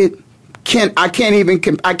like it. I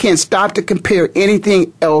can't stop to compare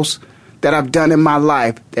anything else that I've done in my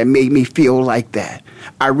life that made me feel like that.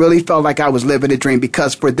 I really felt like I was living a dream,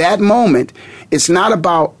 because for that moment, it's not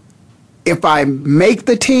about if I make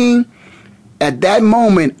the team. At that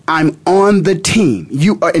moment, I'm on the team.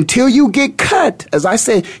 Until you get cut, as I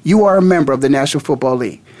said, you are a member of the National Football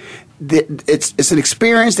League. It's an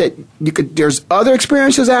experience that there's other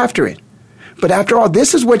experiences after it. But after all,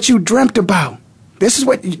 this is what you dreamt about. This is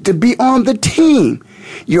to be on the team.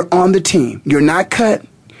 You're on the team. You're not cut.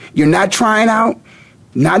 You're not trying out.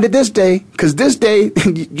 Not at this day, because this day,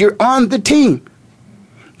 you're on the team.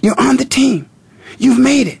 You're on the team. You've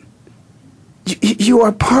made it. You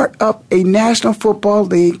are part of a National Football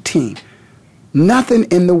League team. Nothing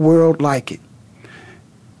in the world like it.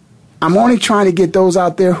 I'm only trying to get those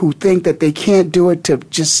out there who think that they can't do it to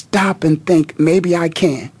just stop and think, maybe I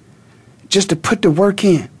can. Just to put the work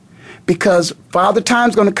in. Because Father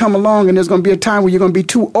Time's going to come along, and there's going to be a time where you're going to be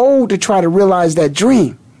too old to try to realize that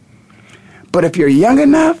dream. But if you're young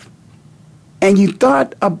enough and you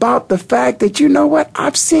thought about the fact that, you know what,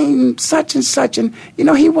 I've seen such and such, and,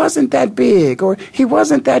 he wasn't that big, or he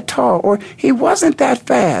wasn't that tall, or he wasn't that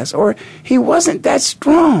fast, or he wasn't that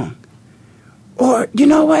strong, or, you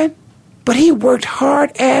know what, but he worked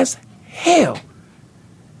hard as hell.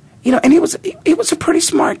 And he was a pretty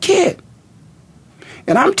smart kid.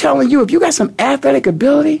 And I'm telling you, if you got some athletic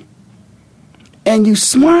ability and you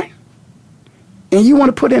smart and you want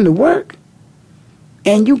to put in the work,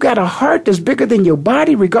 and you got a heart that's bigger than your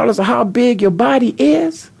body, regardless of how big your body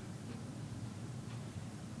is,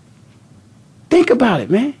 think about it,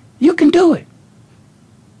 man. You can do it.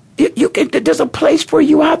 You can. There's a place for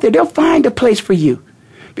you out there. They'll find a place for you.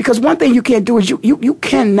 Because one thing you can't do is you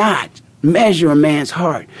cannot measure a man's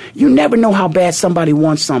heart. You never know how bad somebody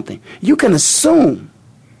wants something. You can assume.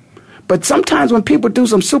 But sometimes when people do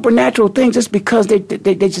some supernatural things, it's because they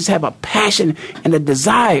just have a passion and a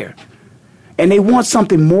desire. And they want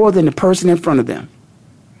something more than the person in front of them.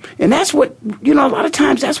 And that's what, a lot of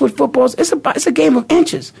times that's what football is. It's a game of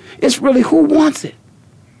inches. It's really who wants it.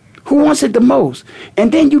 Who wants it the most?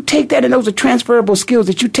 And then you take that, and those are transferable skills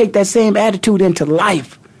that you take that same attitude into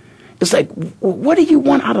life. It's like, what do you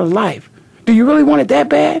want out of life? Do you really want it that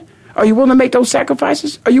bad? Are you willing to make those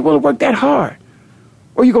sacrifices? Are you willing to work that hard?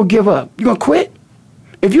 Or are you going to give up? You going to quit?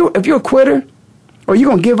 If you're a quitter, or you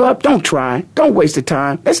going to give up, don't try. Don't waste the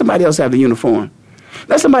time. Let somebody else have the uniform.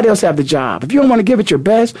 Let somebody else have the job. If you don't want to give it your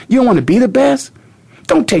best, you don't want to be the best,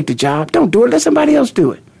 don't take the job. Don't do it. Let somebody else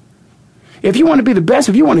do it. If you want to be the best,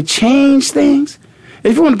 if you want to change things,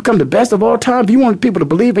 if you want to become the best of all time, if you want people to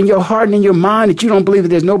believe in your heart and in your mind that you don't believe that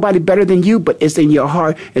there's nobody better than you, but it's in your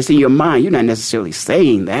heart, it's in your mind. You're not necessarily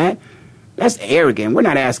saying that. That's arrogant. We're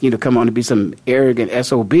not asking you to come on to be some arrogant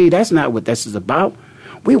SOB. That's not what this is about.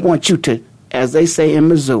 We want you to, as they say in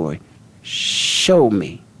Missouri, show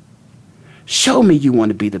me. Show me you want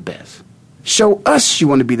to be the best. Show us you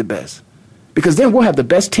want to be the best. Because then we'll have the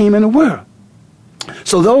best team in the world.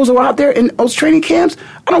 So those who are out there in those training camps,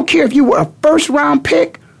 I don't care if you were a first-round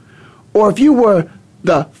pick or if you were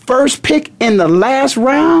the first pick in the last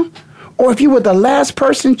round or if you were the last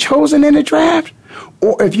person chosen in the draft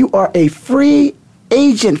or if you are a free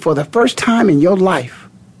agent for the first time in your life,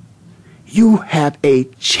 you have a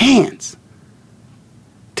chance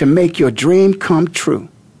to make your dream come true.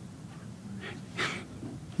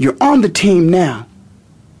 You're on the team now.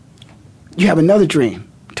 You have another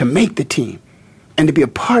dream, to make the team and to be a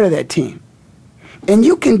part of that team. And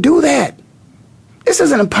you can do that. This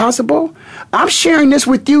isn't impossible. I'm sharing this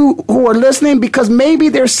with you who are listening because maybe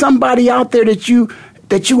there's somebody out there that you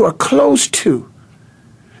are close to.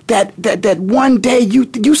 That one day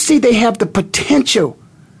you see they have the potential.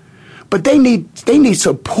 But they need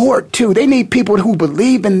support too. They need people who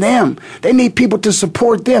believe in them. They need people to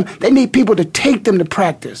support them. They need people to take them to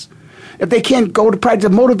practice. If they can't go to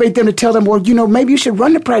practice, motivate them to tell them, well, maybe you should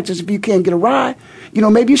run to practice if you can't get a ride.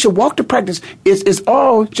 Maybe you should walk to practice. It's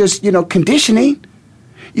all just, conditioning.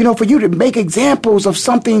 For you to make examples of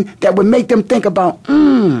something that would make them think about,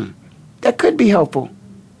 that could be helpful.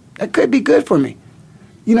 That could be good for me.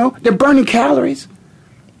 They're burning calories.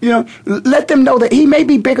 Let them know that he may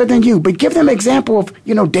be bigger than you, but give them an example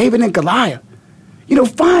of, David and Goliath.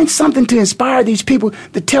 Find something to inspire these people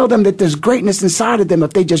to tell them that there's greatness inside of them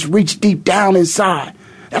if they just reach deep down inside.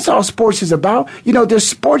 That's all sports is about. There's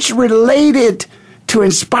sports related to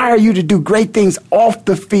inspire you to do great things off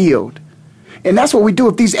the field. And that's what we do.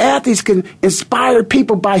 If these athletes can inspire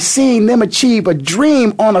people by seeing them achieve a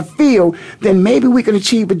dream on a field, then maybe we can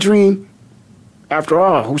achieve a dream. After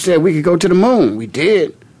all, who said we could go to the moon? We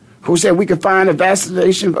did. Who said we could find a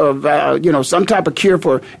vaccination of, some type of cure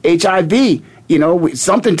for HIV?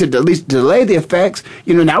 Something to at least delay the effects.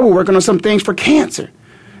 Now we're working on some things for cancer.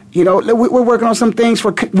 We're working on some things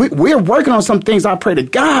we're working on some things, I pray to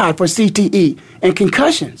God, for CTE and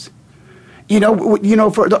concussions.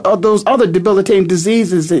 For those other debilitating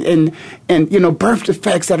diseases and birth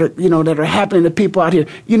defects that are happening to people out here.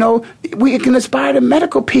 We can inspire the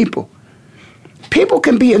medical people. People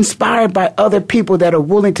can be inspired by other people that are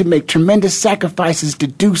willing to make tremendous sacrifices to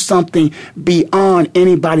do something beyond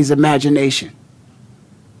anybody's imagination.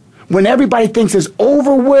 When everybody thinks it's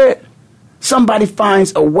over with, somebody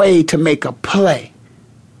finds a way to make a play.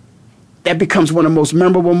 That becomes one of the most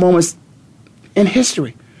memorable moments in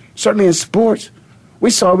history, certainly in sports. We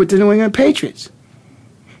saw it with the New England Patriots.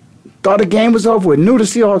 Thought the game was over with. Knew the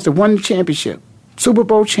Seahawks had won the championship. Super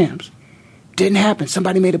Bowl champs. Didn't happen.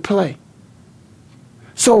 Somebody made a play.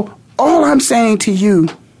 So all I'm saying to you,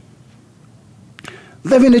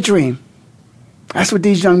 living the dream. That's what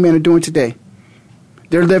these young men are doing today.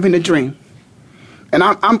 They're living the dream. And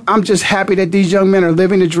I'm just happy that these young men are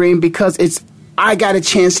living the dream because I got a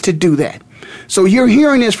chance to do that. So you're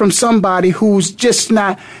hearing this from somebody who's just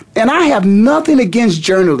not, and I have nothing against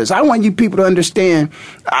journalists. I want you people to understand,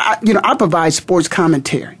 I provide sports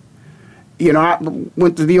commentary. I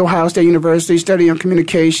went to the Ohio State University, studying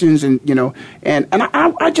communications, and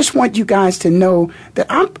I just want you guys to know that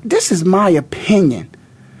this is my opinion,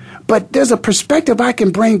 but there's a perspective I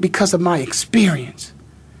can bring because of my experience.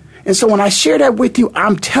 And so when I share that with you,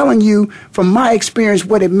 I'm telling you from my experience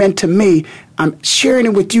what it meant to me. I'm sharing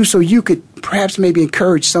it with you so you could perhaps maybe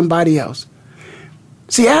encourage somebody else.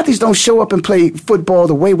 See, athletes don't show up and play football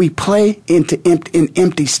the way we play in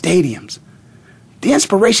empty stadiums. The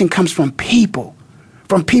inspiration comes from people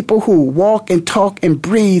who walk and talk and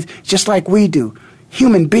breathe just like we do,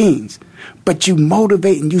 human beings. But you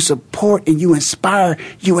motivate and you support and you inspire,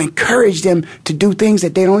 you encourage them to do things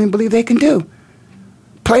that they don't even believe they can do.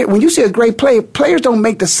 When you see a great play, players don't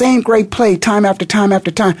make the same great play time after time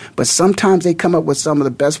after time, but sometimes they come up with some of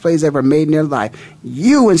the best plays ever made in their life.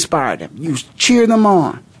 You inspire them. You cheer them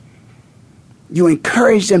on. You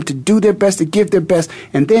encourage them to do their best, to give their best,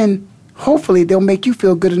 and then hopefully they'll make you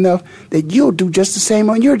feel good enough that you'll do just the same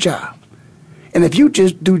on your job. And if you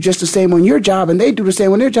just do just the same on your job and they do the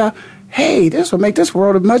same on their job, hey, this will make this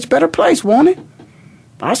world a much better place, won't it?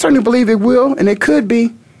 I certainly believe it will, and it could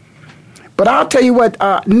be. But I'll tell you what,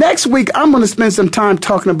 next week I'm going to spend some time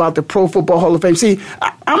talking about the Pro Football Hall of Fame. See,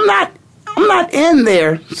 I'm not in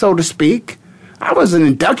there, so to speak. I wasn't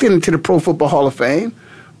inducted into the Pro Football Hall of Fame.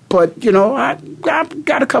 But, I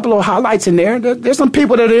got a couple of highlights in there. There's some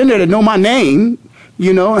people that are in there that know my name,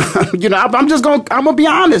 I'm going to be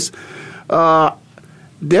honest.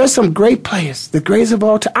 There's some great players, the greatest of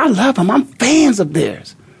all time. I love them. I'm fans of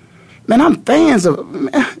theirs. Man, I'm fans of,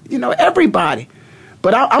 everybody.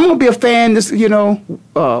 But I'm going to be a fan,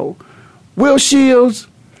 Will Shields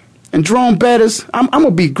and Jerome Bettis. I'm going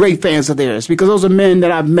to be great fans of theirs because those are men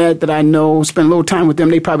that I've met, that I know, spent a little time with them.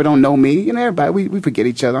 They probably don't know me. Everybody, we forget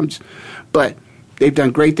each other. But they've done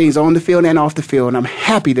great things on the field and off the field, and I'm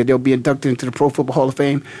happy that they'll be inducted into the Pro Football Hall of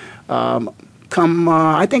Fame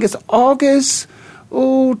I think it's August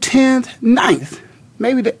 10th, 9th,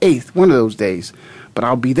 maybe the 8th, one of those days. But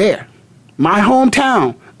I'll be there. My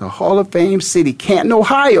hometown, the Hall of Fame city, Canton,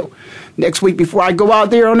 Ohio. Next week, before I go out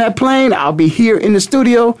there on that plane, I'll be here in the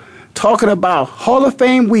studio talking about Hall of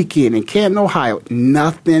Fame weekend in Canton, Ohio.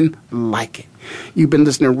 Nothing like it. You've been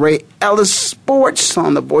listening to Ray Ellis Sports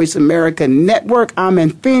on the Voice America Network. I'm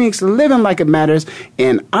in Phoenix, living like it matters,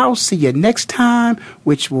 and I'll see you next time,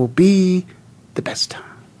 which will be the best time.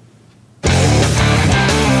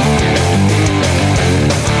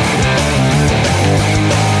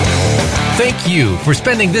 Thank you for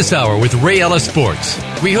spending this hour with Ray Ellis Sports.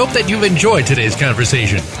 We hope that you've enjoyed today's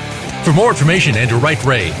conversation. For more information and to write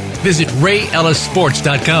Ray, visit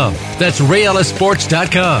RayEllisSports.com. That's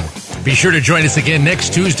RayEllisSports.com. Be sure to join us again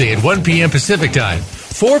next Tuesday at 1 p.m. Pacific Time,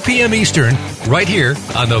 4 p.m. Eastern, right here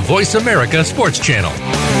on the Voice America Sports Channel.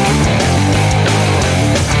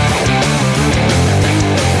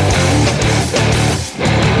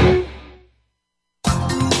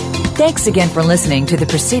 Thanks again for listening to the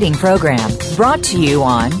preceding program, brought to you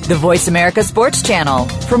on the Voice America Sports Channel.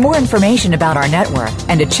 For more information about our network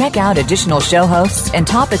and to check out additional show hosts and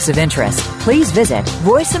topics of interest, please visit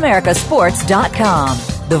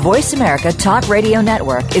VoiceAmericaSports.com. The Voice America Talk Radio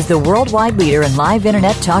Network is the worldwide leader in live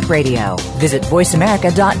Internet talk radio. Visit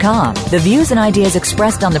VoiceAmerica.com. The views and ideas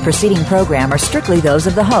expressed on the preceding program are strictly those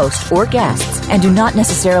of the host or guests and do not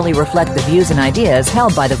necessarily reflect the views and ideas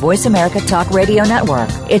held by the Voice America Talk Radio Network,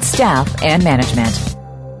 its staff, and management.